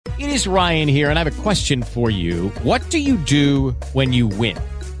It is Ryan here, and I have a question for you. What do you do when you win?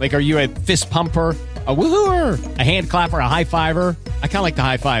 Like, are you a fist pumper, a woohooer, a hand clapper, a high fiver? I kind of like the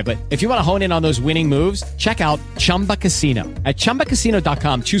high five, but if you want to hone in on those winning moves, check out Chumba Casino. At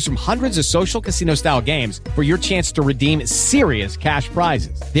ChumbaCasino.com, choose from hundreds of social casino-style games for your chance to redeem serious cash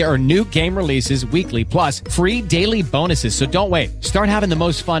prizes. There are new game releases weekly, plus free daily bonuses. So don't wait. Start having the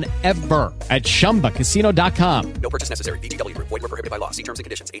most fun ever at ChumbaCasino.com. No purchase necessary. VGW Group. Void where prohibited by law. See terms and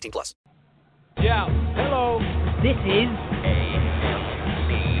conditions. 18 plus. Yeah. Hello. This is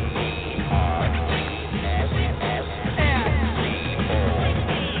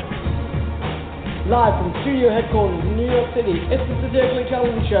live from studio headquarters in New York City. It's the Circling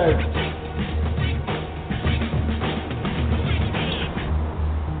Challenge Show.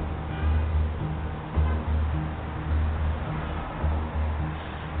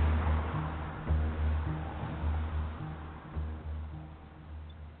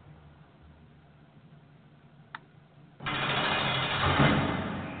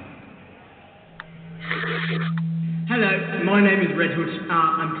 Hello, my name is Redwood.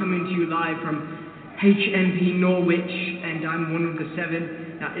 I'm coming to you live from HMP Norwich, and I'm one of the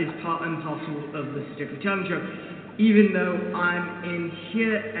 7 that is part and parcel of the Strictly Challenge Show. Even though I'm in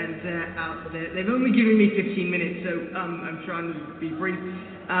here and they're out there, they've only given me 15 minutes, so I'm trying to be brief.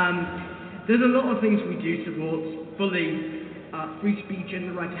 There's a lot of things we do support fully. Free speech and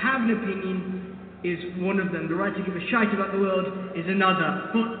the right to have an opinion is one of them. The right to give a shite about the world is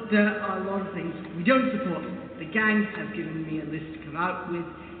another. But there are a lot of things we don't support. The gang have given me a list to come out with.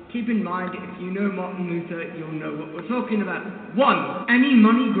 Keep in mind, if you know Martin Luther, you'll know what we're talking about. 1. Any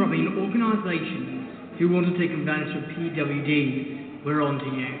money-grubbing organisations who want to take advantage of PWDs, we're on to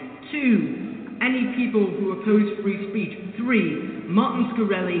you. 2. Any people who oppose free speech. 3. Martin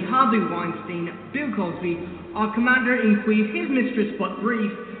Scarelli, Harvey Weinstein, Bill Cosby, our commander-in-chief, his mistress but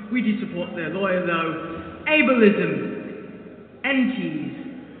brief. We do support their lawyer though. Ableism. NTs.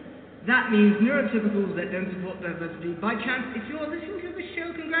 That means neurotypicals that don't support diversity. By chance, if you're listening to the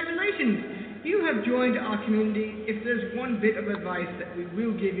show, congratulations! You have joined our community. If there's one bit of advice that we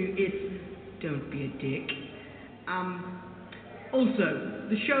will give you, it's don't be a dick. Also,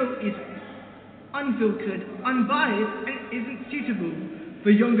 the show is unfiltered, unbiased, and isn't suitable for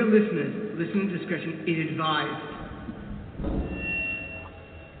younger listeners. Listener discretion is advised.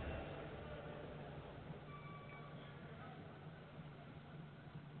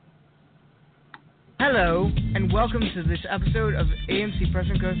 Hello, and welcome to this episode of AMC Press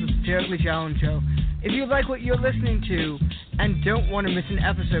and Co's The Satirically Challenge Show. If you like what you're listening to and don't want to miss an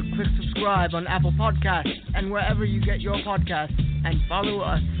episode, click subscribe on Apple Podcasts and wherever you get your podcasts, and follow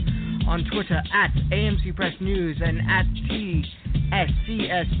us on Twitter at AMC Press News and at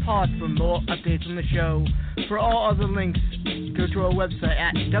TSCS Pod for more updates on the show. For all other links, go to our website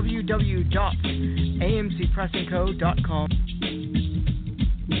at www.amcpressandco.com.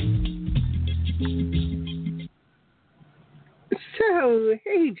 So,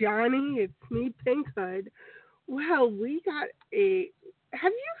 hey Johnny, it's me, Pinkhood. Well, we got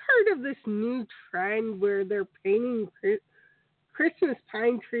have you heard of this new trend where they're painting Christmas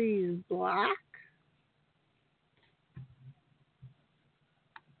pine trees black?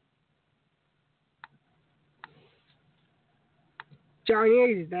 Johnny, are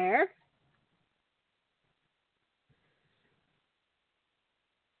you there?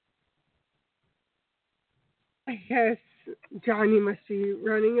 I guess Johnny must be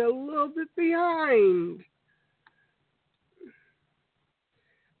running a little bit behind.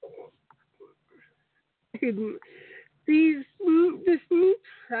 This new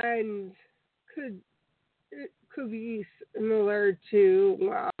trend could be similar to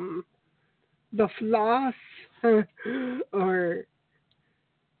the floss or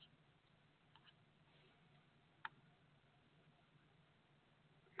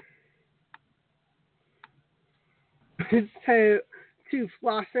to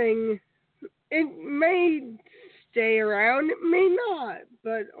flossing. It may stay around, it may not,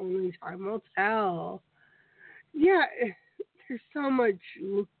 but only time will tell. Yeah, there's so much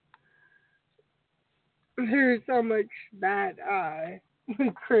that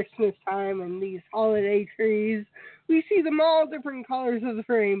with Christmas time and these holiday trees, we see them all different colors of the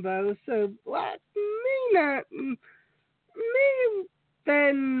rainbow, so black may have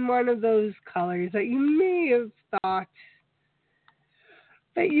been one of those colors that you may have thought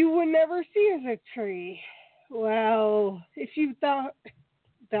that you would never see as a tree. Well, if you thought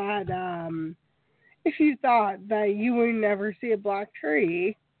that you would never see a black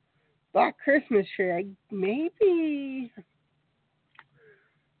Christmas tree, maybe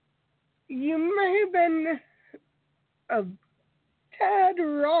you may have been tad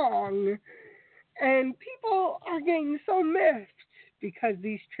wrong. And people are getting so miffed because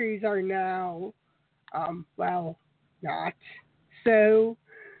these trees are now, well, not. So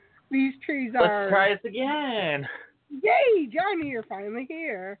these trees are... Let's try this again. Yay, Johnny, you're finally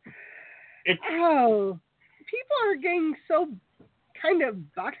here. Oh, people are getting so kind of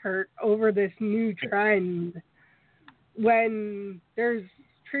butthurt over this new trend when there's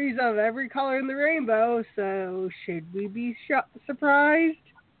trees of every color in the rainbow, so should we be surprised?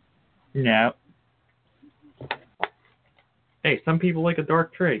 No. Hey, some people like a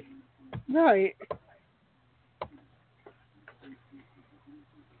dark tree. Right.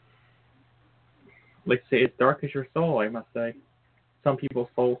 Like to say, it's dark as your soul, I must say. Some people's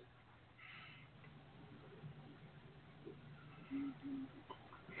souls.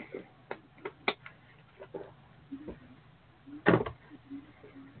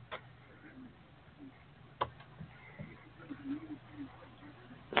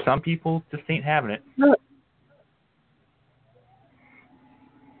 Some people just ain't having it. No.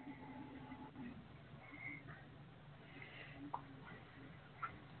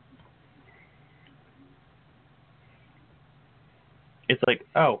 It's like,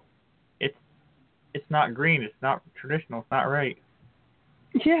 oh, it's not green, it's not traditional, it's not right.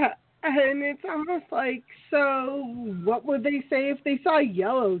 Yeah, and it's almost like, so what would they say if they saw a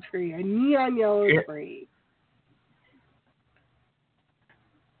yellow tree, a neon yellow tree?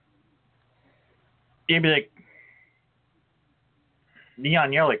 You'd be like,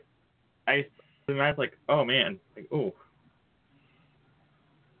 neon yellow, like, I was like, oh man, like, oh.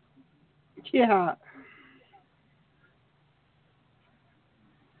 Yeah.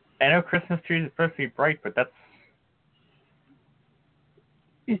 I know Christmas trees are supposed to be bright, but that's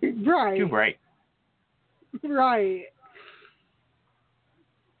right. too bright. Right.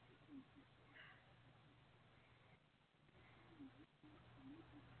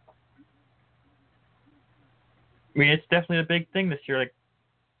 I mean, it's definitely a big thing this year. Like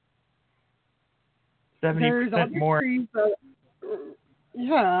 70% more. Trees that,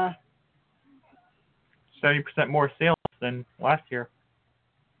 yeah. 70% more sales than last year.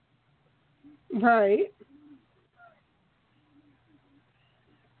 Right.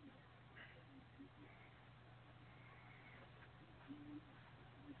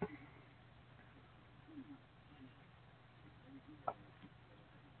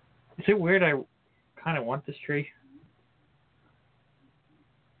 Is it weird? I kind of want this tree.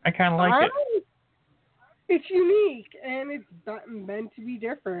 I kind of like it. It's unique, and it's not meant to be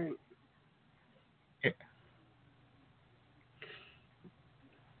different. Yeah.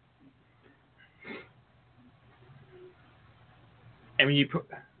 I mean,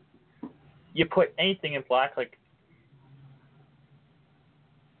 you put anything in black, like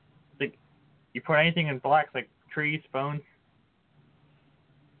you put anything in black, like trees, phones,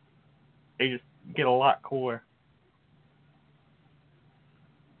 they just get a lot cooler.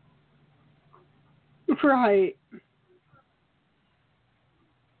 Right.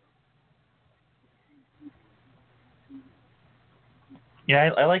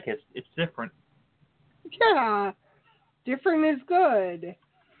 Yeah, I like it. It's different. Yeah. Different is good.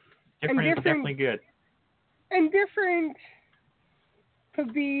 Different is definitely good. And different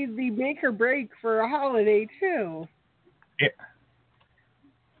could be the make or break for a holiday, too. Yeah.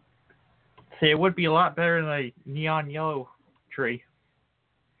 See, it would be a lot better than a neon yellow tree.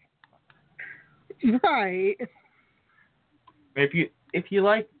 Right. If you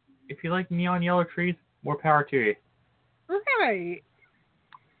like neon yellow trees, more power to you. Right.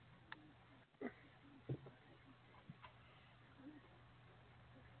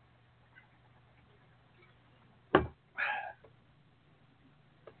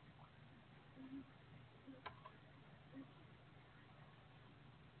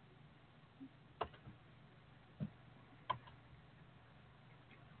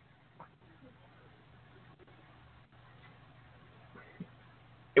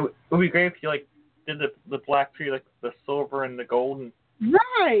 It would be great if you like did the black tree, like the silver and the gold. And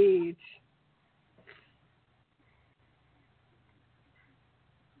right.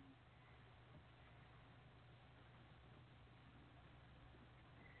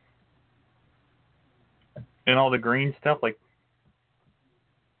 And all the green stuff. Like,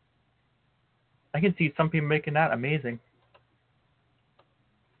 I can see some people making that amazing.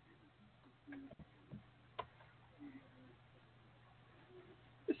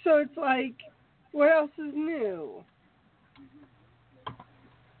 So it's like, what else is new?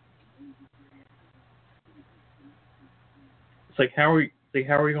 It's like, how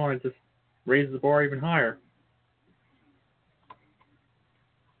are we going to just raise the bar even higher?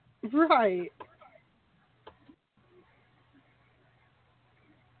 Right.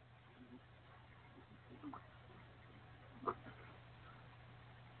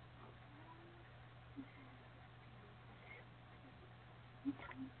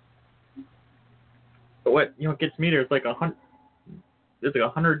 But what gets me there is like there's like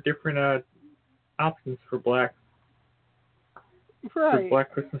 100 different options for black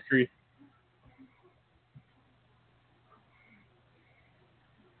Christmas trees.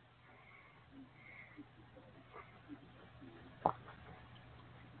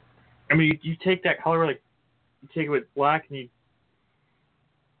 I mean, you take that color, like, you take it with black and you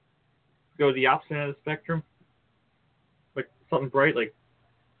go the opposite end of the spectrum, like something bright, like,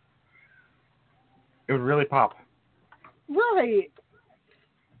 it would really pop. Right.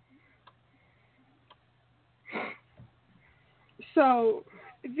 So,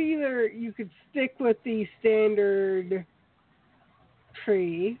 it's either you could stick with the standard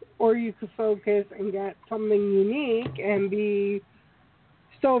tree, or you could focus and get something unique and be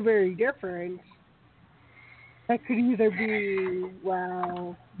so very different. That could either be,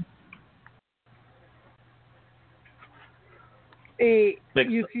 well, that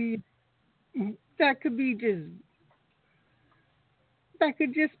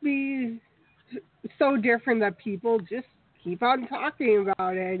could just be so different that people just keep on talking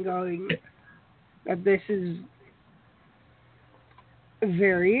about it and going that this is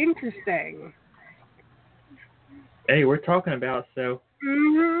very interesting. Hey, we're talking about it, so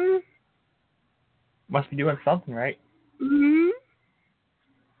must be doing something right.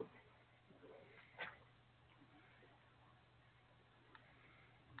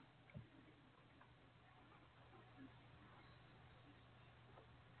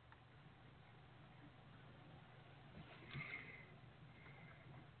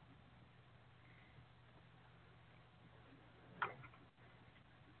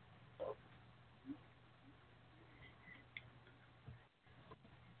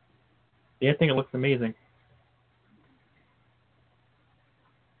 Yeah, I think it looks amazing.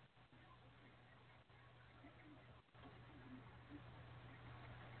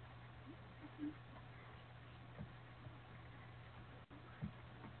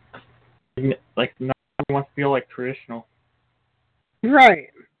 Like, no one wants to feel like traditional. Right.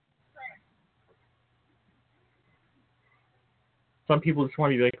 Some people just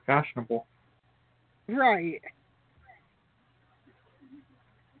want to be like fashionable. Right.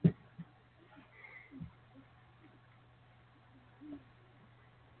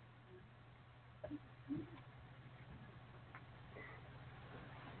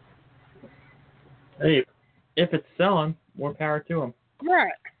 Hey, if it's selling, more power to them.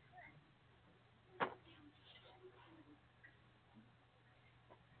 Right.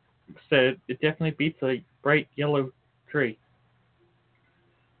 So it definitely beats a bright yellow tree.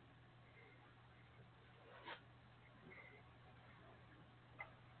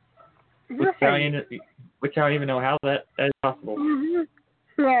 Right. Which I don't even know how that is possible. I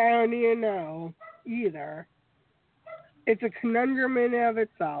don't even know either. It's a conundrum in and of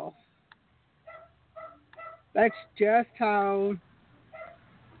itself. That's just how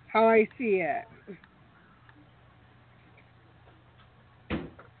I see it.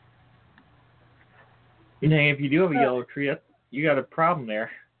 You know, if you do have a yellow tree, you got a problem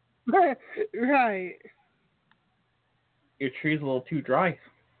there. Right. Your tree's a little too dry.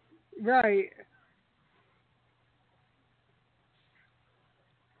 Right.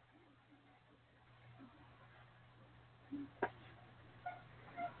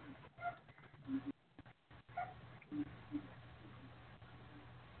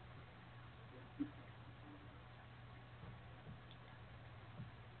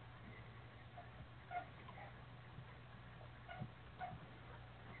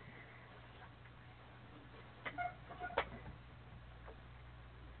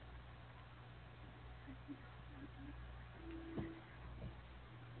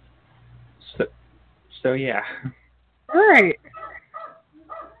 So yeah. Right.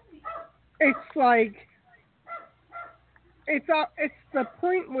 It's like it's the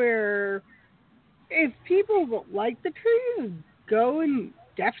point where if people like the trees, go and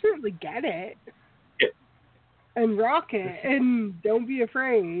definitely get it. Yeah. And rock it, and don't be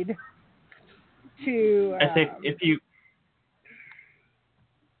afraid to. I say if you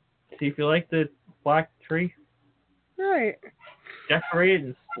like the black tree, right, decorate it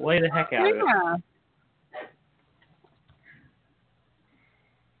and slay the heck out of it.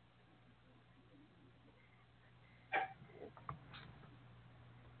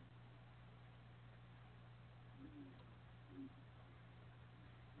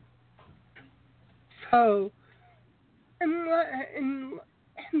 So, and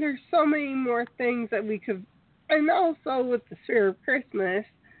there's so many more things that we could, and also with the Spirit of Christmas,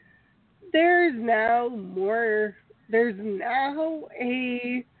 there's now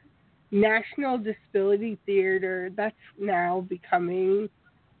a National Disability Theater that's now becoming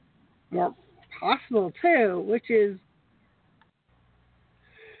more Impossible too, which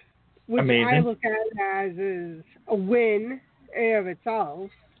Amazing. I look at as is a win in of itself.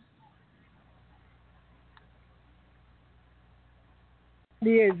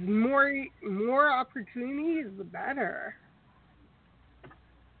 Because more opportunities, the better.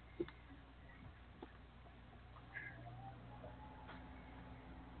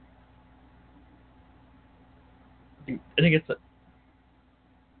 I think it's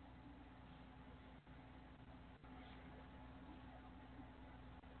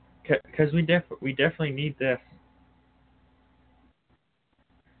because we definitely need this.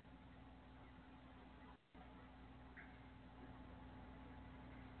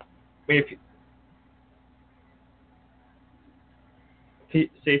 I mean,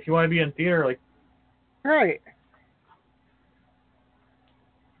 if you want to be in theater, like, Right.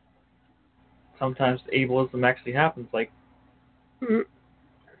 sometimes ableism actually happens. Like, Mhm.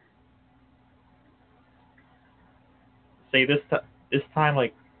 say this time,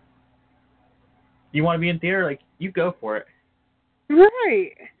 like, you want to be in theater, like, you go for it.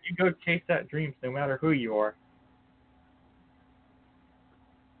 Right. You go chase that dreams, no matter who you are.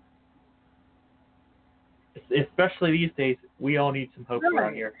 Especially these days, we all need some hope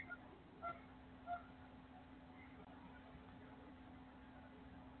around here.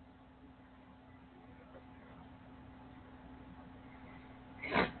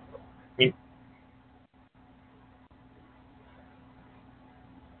 I mean,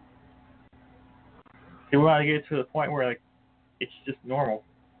 we want to get to the point where, like, it's just normal.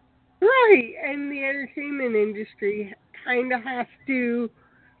 Right. And the entertainment industry kind of has to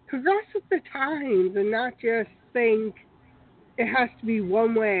progress with the times and not just think it has to be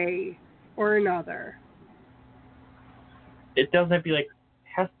one way or another. It doesn't have to be like, it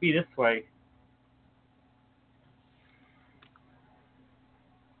has to be this way.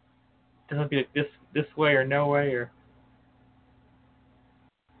 It doesn't have to be like this way or no way, or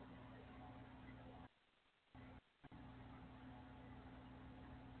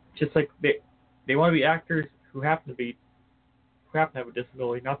just like they want to be actors who happen to have a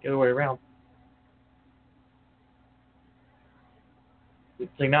disability, not the other way around. It's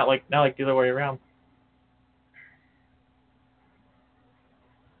like not like the other way around.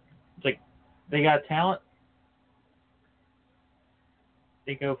 It's like they got talent,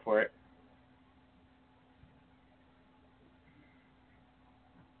 they go for it.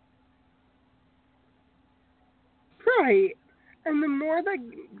 Right. And the more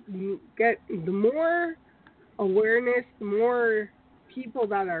the more awareness, the more people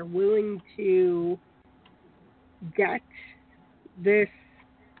that are willing to get this,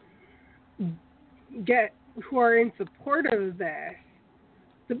 who are in support of this,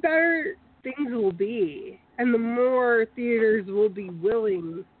 the better things will be. And the more theaters will be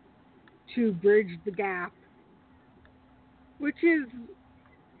willing to bridge the gap, which is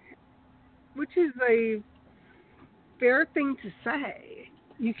a fair thing to say.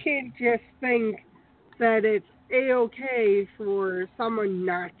 You can't just think that it's a-okay for someone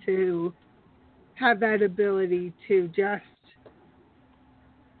not to have that ability to just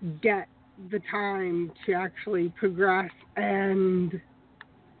get the time to actually progress and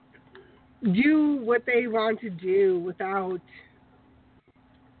do what they want to do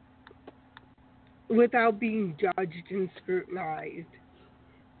without being judged and scrutinized.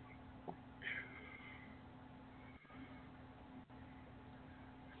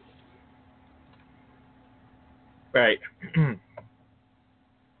 Right.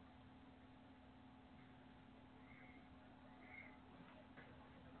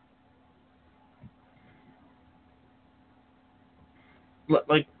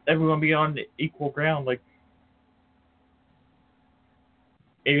 Like everyone be on equal ground, like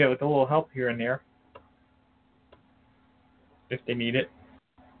maybe with a little help here and there if they need it.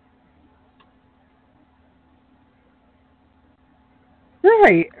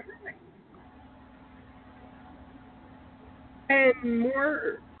 Right.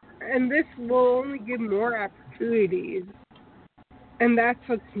 And this will only give more opportunities. And that's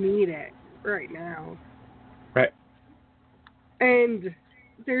what's needed right now. Right. And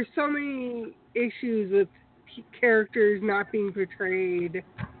there's so many issues with characters not being portrayed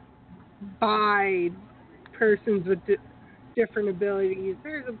by persons with different abilities.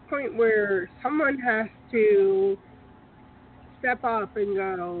 There's a point where someone has to step up and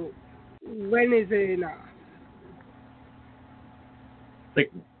go, when is it enough? Like,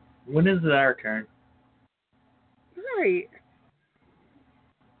 when is it our turn? Right.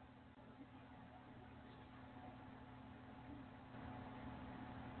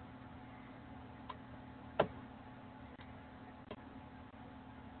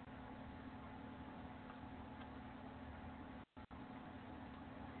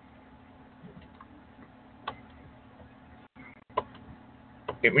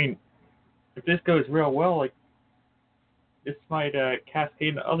 I mean, if this goes real well, like, this might cascade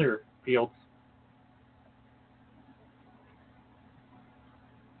into other fields.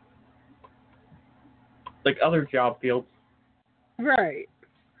 Like other job fields. Right.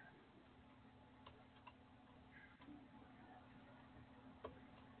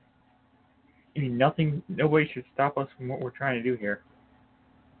 I mean, nobody should stop us from what we're trying to do here.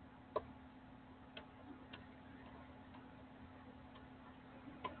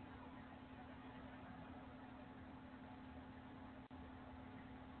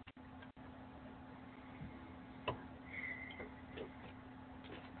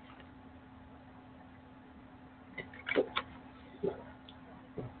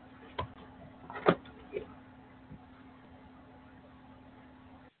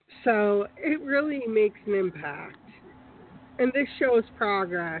 So it really makes an impact. And this shows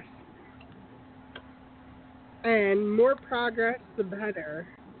progress. And more progress, the better.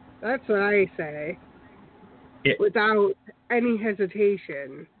 That's what I say. Yeah. Without any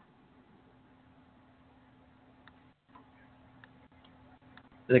hesitation.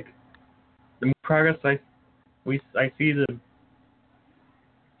 Like, the more progress I see, the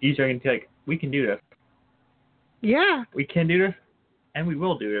easier I can take. We can do this. Yeah. We can do this, and we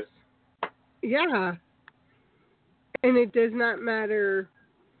will do this. Yeah. And it does not matter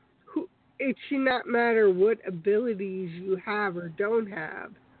who. It should not matter what abilities you have or don't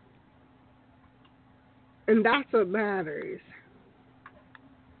have. And that's what matters.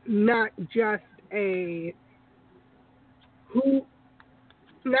 Not just if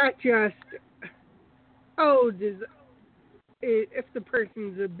the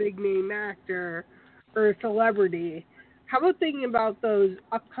person's a big name actor or a celebrity. How about thinking about those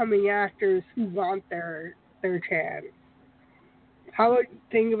upcoming actors who want their chance? How about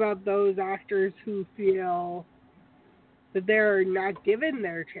thinking about those actors who feel that they're not given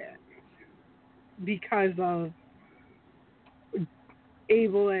their chance because of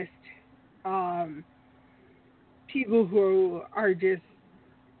ableist people who are just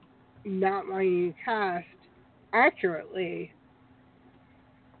not wanting to cast accurately.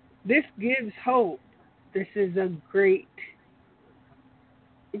 This gives hope. This is a great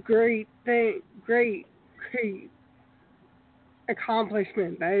thing, great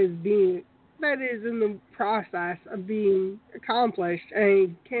accomplishment that is in the process of being accomplished, and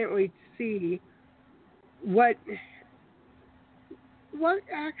I can't wait to see what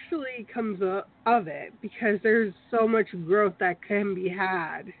actually comes of it, because there's so much growth that can be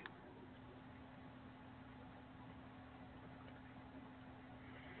had.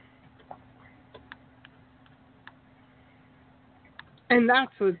 And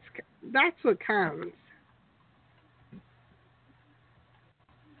that's what counts.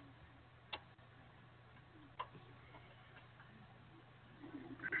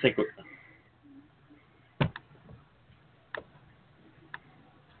 Take a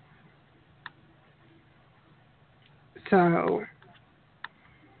So,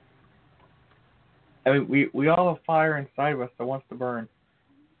 I mean, we all have fire inside of us that wants to burn.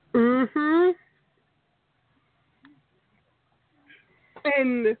 mhm.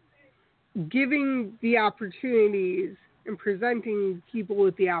 And giving the opportunities and presenting people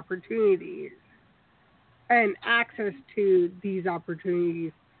with the opportunities and access to these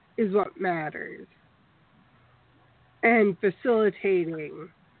opportunities is what matters. And facilitating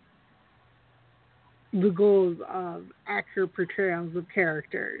the goals of accurate portrayals of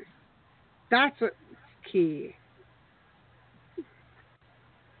characters. That's what's key.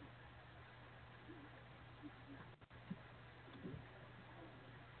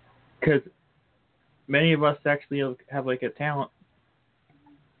 Because many of us actually have like a talent.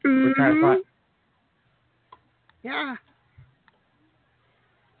 We're trying to find. Yeah.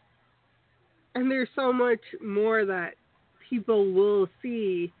 And there's so much more that people will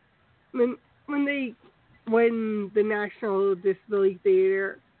see when the National Disability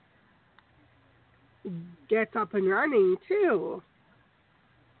Theater gets up and running too.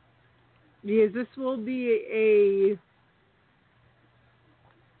 Because this will be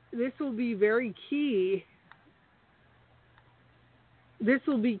very key. This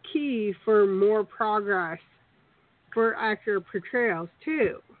will be key for more progress for accurate portrayals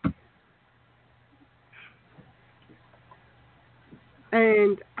too.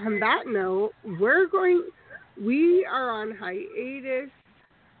 And on that note, we are on hiatus,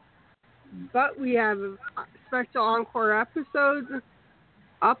 but we have special encore episodes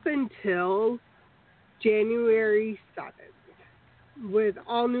up until January 7th with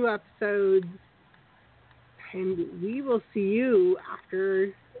all new episodes, and we will see you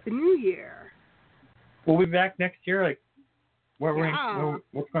after the new year. We'll be back next year, like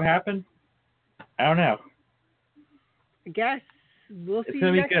what's going to happen? I don't know. I guess we'll see. It's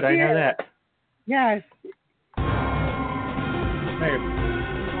going to be good. Year. I know that. Yes. Later.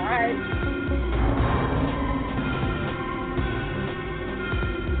 All right.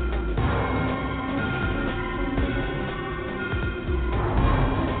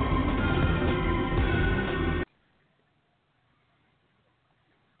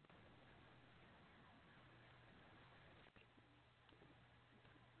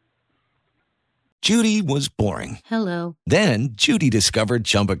 Judy was boring. Hello. Then Judy discovered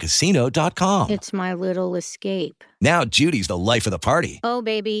ChumbaCasino.com. It's my little escape. Now Judy's the life of the party. Oh,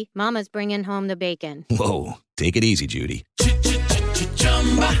 baby, mama's bringing home the bacon. Whoa, take it easy, Judy.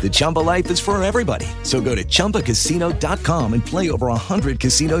 The Chumba life is for everybody. So go to ChumbaCasino.com and play over 100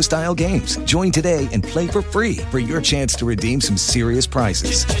 casino-style games. Join today and play for free for your chance to redeem some serious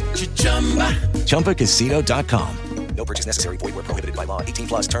prizes. ChumbaCasino.com. No purchase necessary. Void where prohibited by law. 18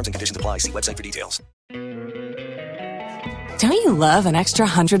 plus terms and conditions apply. See website for details. Don't you love an extra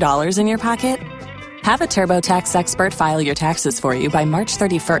 $100 in your pocket? Have a TurboTax expert file your taxes for you by March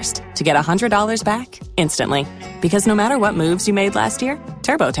 31st to get $100 back instantly. Because no matter what moves you made last year,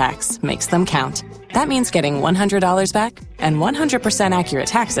 TurboTax makes them count. That means getting $100 back and 100% accurate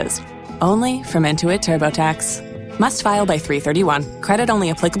taxes only from Intuit TurboTax. Must file by 3/31. Credit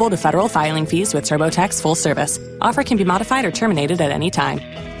only applicable to federal filing fees with TurboTax full service. Offer can be modified or terminated at any time.